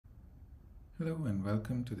Hello and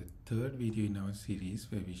welcome to the third video in our series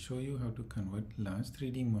where we show you how to convert large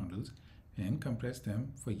 3D models and compress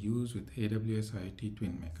them for use with AWS IoT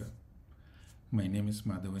TwinMaker. My name is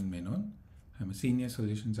Madhavan Menon. I'm a Senior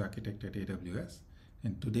Solutions Architect at AWS,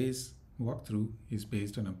 and today's walkthrough is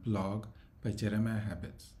based on a blog by Jeremiah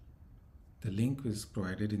Habet. The link is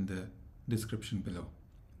provided in the description below.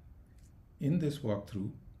 In this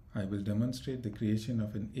walkthrough, I will demonstrate the creation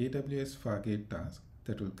of an AWS Fargate task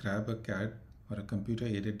that will grab a CAD or a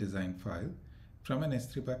computer-aided design file from an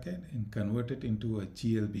S3 bucket and convert it into a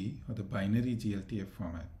GLB or the binary glTF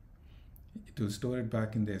format. It will store it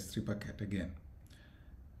back in the S3 bucket again.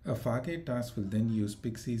 A Fargate task will then use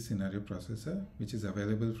Pixyz Scenario Processor, which is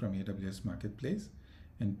available from AWS Marketplace,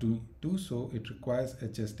 and to do so, it requires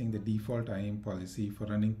adjusting the default IAM policy for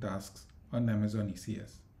running tasks on Amazon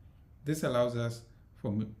ECS. This allows us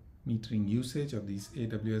for metering usage of these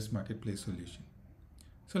AWS Marketplace solution.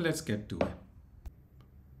 So let's get to it.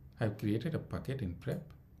 I've created a bucket in prep,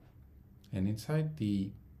 and inside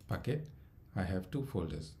the bucket I have two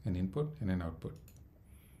folders, an input and an output.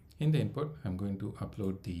 In the input, I'm going to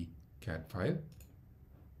upload the CAD file.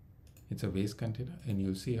 It's a waste container, and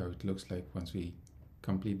you'll see how it looks like once we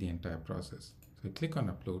complete the entire process. So I click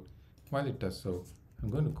on upload. While it does so,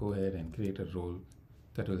 I'm going to go ahead and create a role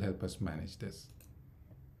that will help us manage this.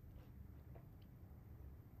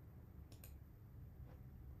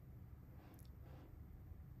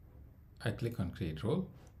 I click on create role,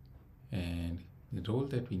 and the role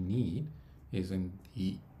that we need is in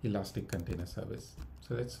the Elastic Container Service.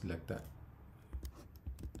 So let's select that.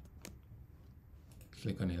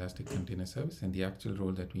 Click on Elastic Container Service, and the actual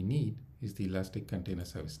role that we need is the Elastic Container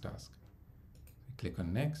Service task. Click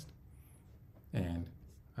on next, and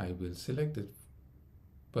I will select the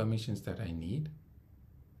permissions that I need,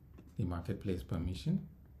 the marketplace permission.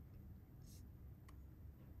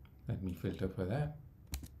 Let me filter for that.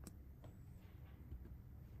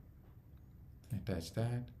 Attach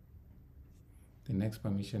that. The next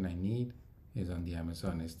permission I need is on the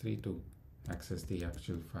Amazon S3 to access the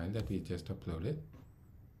actual file that we just uploaded.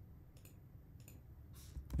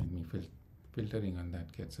 And filtering on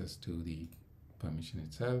that gets us to the permission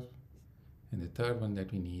itself. And the third one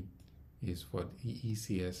that we need is for the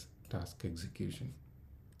ECS task execution.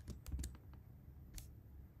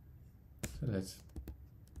 So let's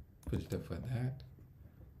filter for that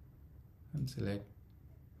and select.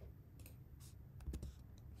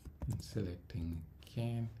 And selecting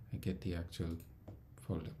can, I get the actual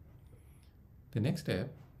folder. The next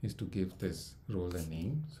step is to give this role a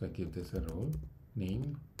name. So I give this a role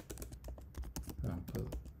name example,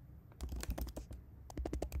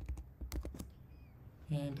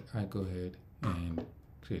 and I go ahead and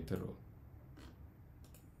create the role.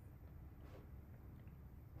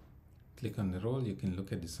 Click on the role. You can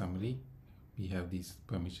look at the summary. We have these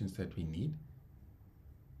permissions that we need,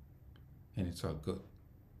 and it's all good.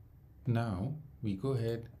 Now we go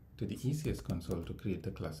ahead to the ECS console to create the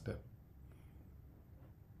cluster.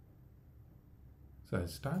 So I'll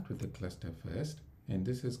start with the cluster first, and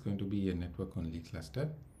this is going to be a network only cluster.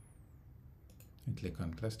 I click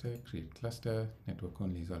on cluster, create cluster, network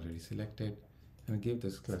only is already selected, and give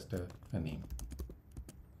this cluster a name.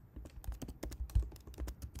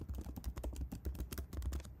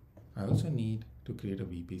 I also need to create a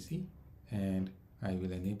VPC, and I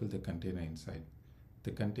will enable the container inside. The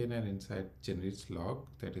container inside generates log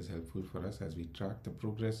that is helpful for us as we track the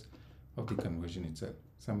progress of the conversion itself.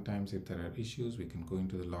 Sometimes if there are issues, we can go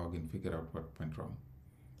into the log and figure out what went wrong.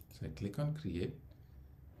 So I click on create,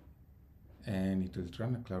 and it will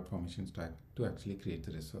run a CloudFormation stack to actually create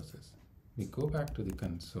the resources. We go back to the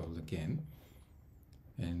console again,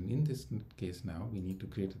 and in this case now we need to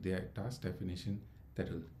create a task definition that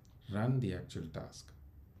will run the actual task.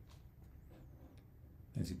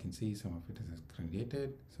 As you can see, some of it is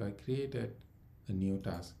created. So I created a new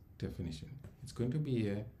task definition. It's going to be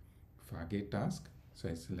a Fargate task. So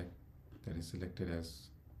I select that is selected as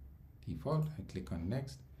default. I click on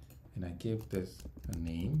next, and I give this a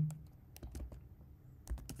name.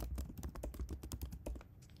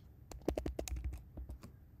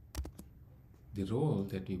 The role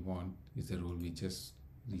that we want is the role we just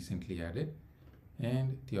recently added,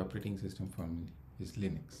 and the operating system form is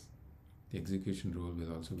Linux. The execution role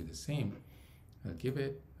will also be the same. I'll give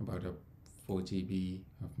it about a 4 GB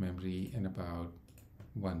of memory and about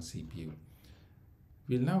 1 CPU.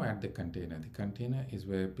 We'll now add the container. The container is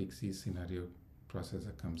where Pixyz Scenario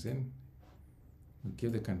Processor comes in. We'll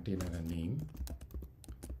give the container a name,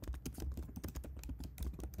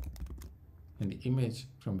 and the image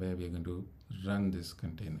from where we're going to run this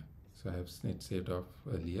container. So I have it saved off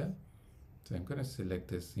earlier. So I'm going to select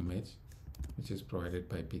this image which is provided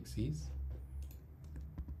by Pixyz.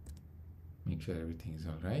 Make sure everything is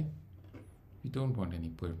all right. We don't want any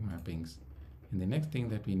port mappings. And the next thing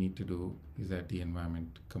that we need to do is add the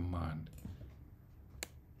environment command.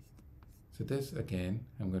 So this again,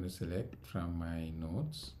 I'm going to select from my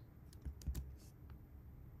notes.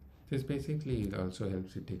 This basically also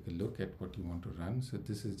helps you take a look at what you want to run. So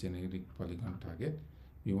this is generic polygon target.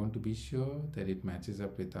 We want to be sure that it matches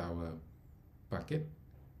up with our bucket,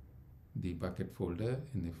 the bucket folder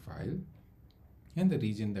in the file, and the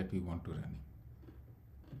region that we want to run in.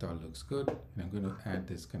 It all looks good, and I'm going to add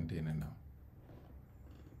this container now.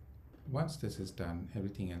 Once this is done,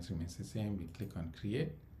 everything else remains the same. We click on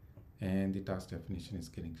create, and the task definition is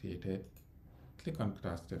getting created. Click on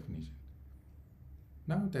task definition.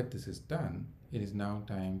 Now that this is done, it is now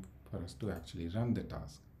time for us to actually run the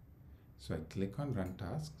task. So I click on run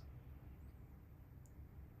task.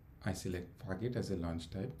 I select target as a launch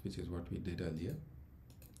type, which is what we did earlier.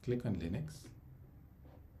 Click on Linux.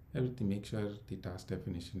 Everything, make sure the task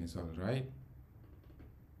definition is all right,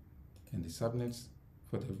 and the subnets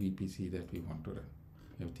for the VPC that we want to run.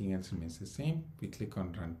 Everything else remains the same. We click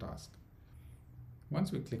on run task.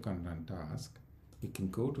 Once we click on run task, we can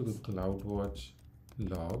go to the CloudWatch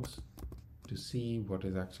logs to see what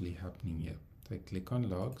is actually happening here. So I click on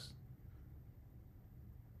logs,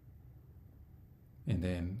 and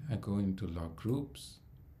then I go into log groups,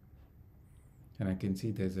 and I can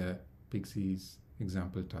see there's a Pixyz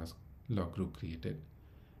example task log group created.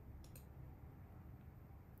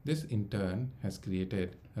 This in turn has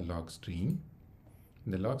created a log stream.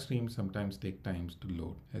 The log stream sometimes take times to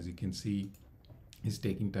load. As you can see, it's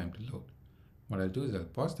taking time to load. What I'll do is I'll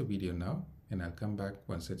pause the video now, and I'll come back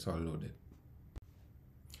once it's all loaded.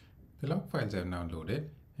 The log files are now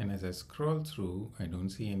loaded, and as I scroll through, I don't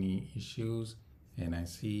see any issues, and I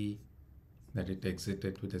see that it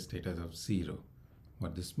exited with a status of 0.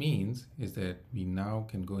 What this means is that we now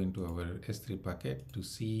can go into our S3 bucket to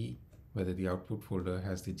see whether the output folder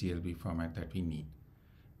has the GLB format that we need.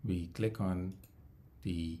 We click on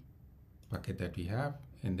the bucket that we have,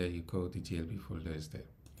 and there you go, the GLB folder is there.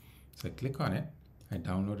 So I click on it, I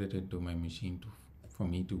downloaded it to my machine for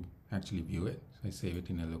me to actually view it. So I save it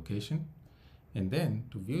in a location, and then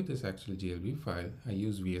to view this actual GLB file, I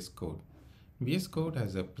use VS Code. VS Code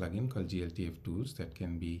has a plugin called glTF tools that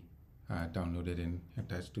can be downloaded and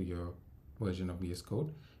attached to your version of VS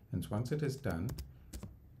Code. And once it is done,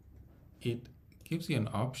 it gives you an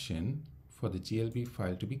option for the GLB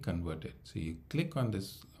file to be converted. So you click on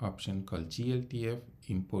this option called glTF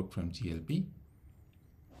import from GLB,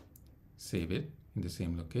 save it in the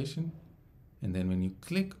same location, and then when you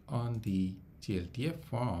click on the glTF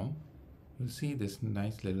form, you'll see this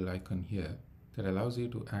nice little icon here that allows you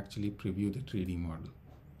to actually preview the 3D model.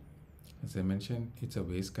 As I mentioned, it's a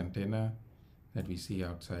waste container that we see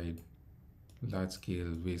outside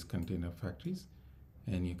large-scale waste container factories,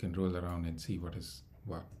 and you can roll around and see what is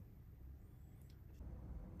what.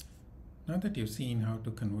 Now that you've seen how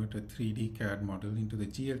to convert a 3D CAD model into the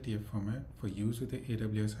glTF format for use with the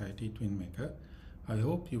AWS IoT TwinMaker, I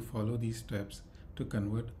hope you follow these steps to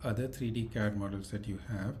convert other 3D CAD models that you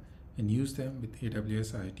have and use them with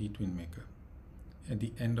AWS IoT TwinMaker. At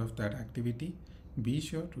the end of that activity, be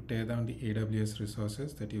sure to tear down the AWS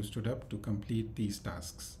resources that you stood up to complete these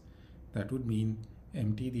tasks. That would mean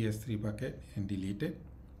empty the S3 bucket and delete it,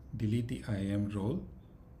 delete the IAM role,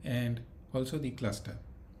 and also the cluster.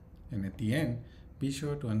 And at the end, be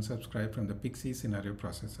sure to unsubscribe from the Pixyz Scenario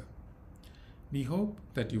Processor. We hope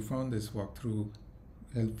that you found this walkthrough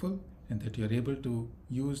helpful and that you're able to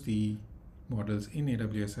use the models in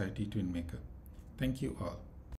AWS IoT TwinMaker. Thank you all.